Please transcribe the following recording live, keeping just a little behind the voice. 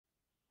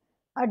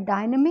A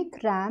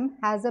dynamic RAM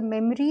has a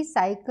memory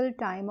cycle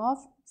time of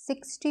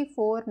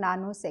 64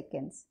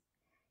 nanoseconds.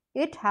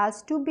 It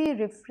has to be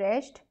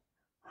refreshed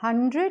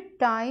 100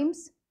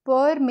 times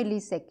per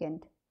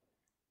millisecond,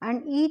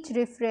 and each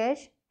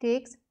refresh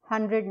takes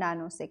 100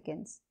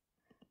 nanoseconds.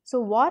 So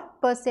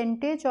what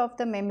percentage of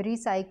the memory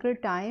cycle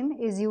time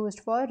is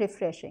used for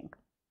refreshing?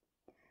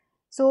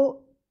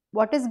 So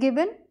what is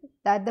given?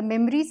 That the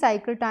memory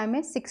cycle time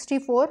is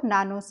 64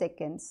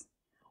 nanoseconds,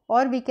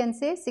 or we can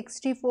say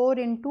 64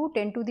 into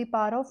 10 to the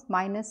power of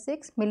minus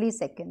 6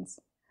 milliseconds.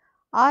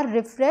 Our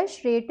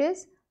refresh rate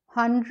is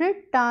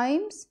 100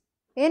 times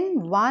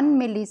in 1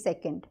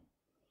 millisecond.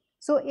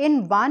 So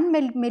in 1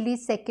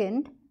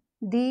 millisecond,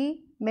 the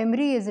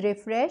memory is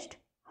refreshed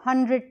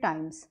 100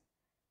 times.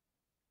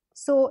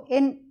 So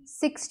in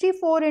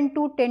 64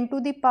 into 10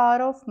 to the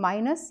power of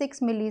minus 6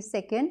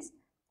 milliseconds,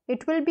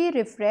 it will be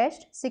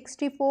refreshed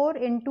 64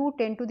 into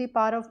 10 to the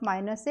power of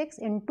minus 6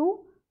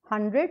 into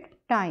 100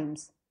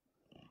 times.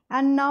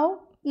 And now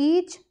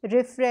each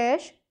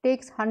refresh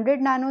takes 100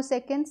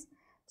 nanoseconds.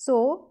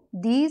 So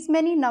these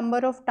many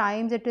number of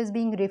times it is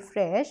being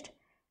refreshed,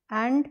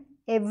 and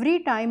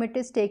every time it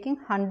is taking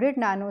 100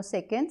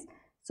 nanoseconds.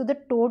 So the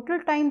total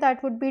time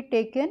that would be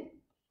taken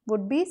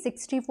would be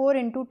 64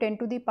 into 10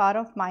 to the power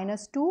of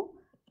minus 2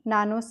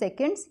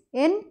 nanoseconds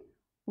in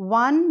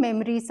one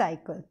memory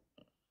cycle.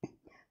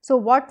 So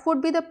what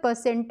would be the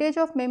percentage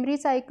of memory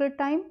cycle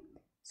time?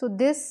 So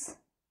this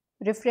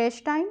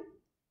refresh time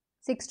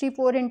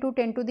 64 into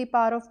 10 to the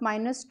power of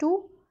minus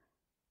 2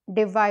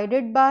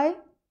 divided by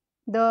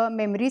the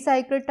memory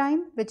cycle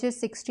time, which is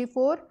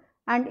 64,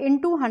 and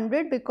into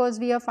 100 because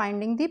we are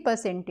finding the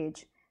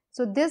percentage.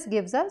 So this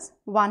gives us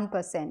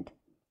 1%.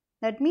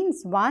 That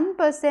means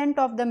 1%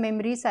 of the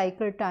memory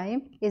cycle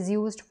time is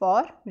used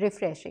for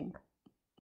refreshing.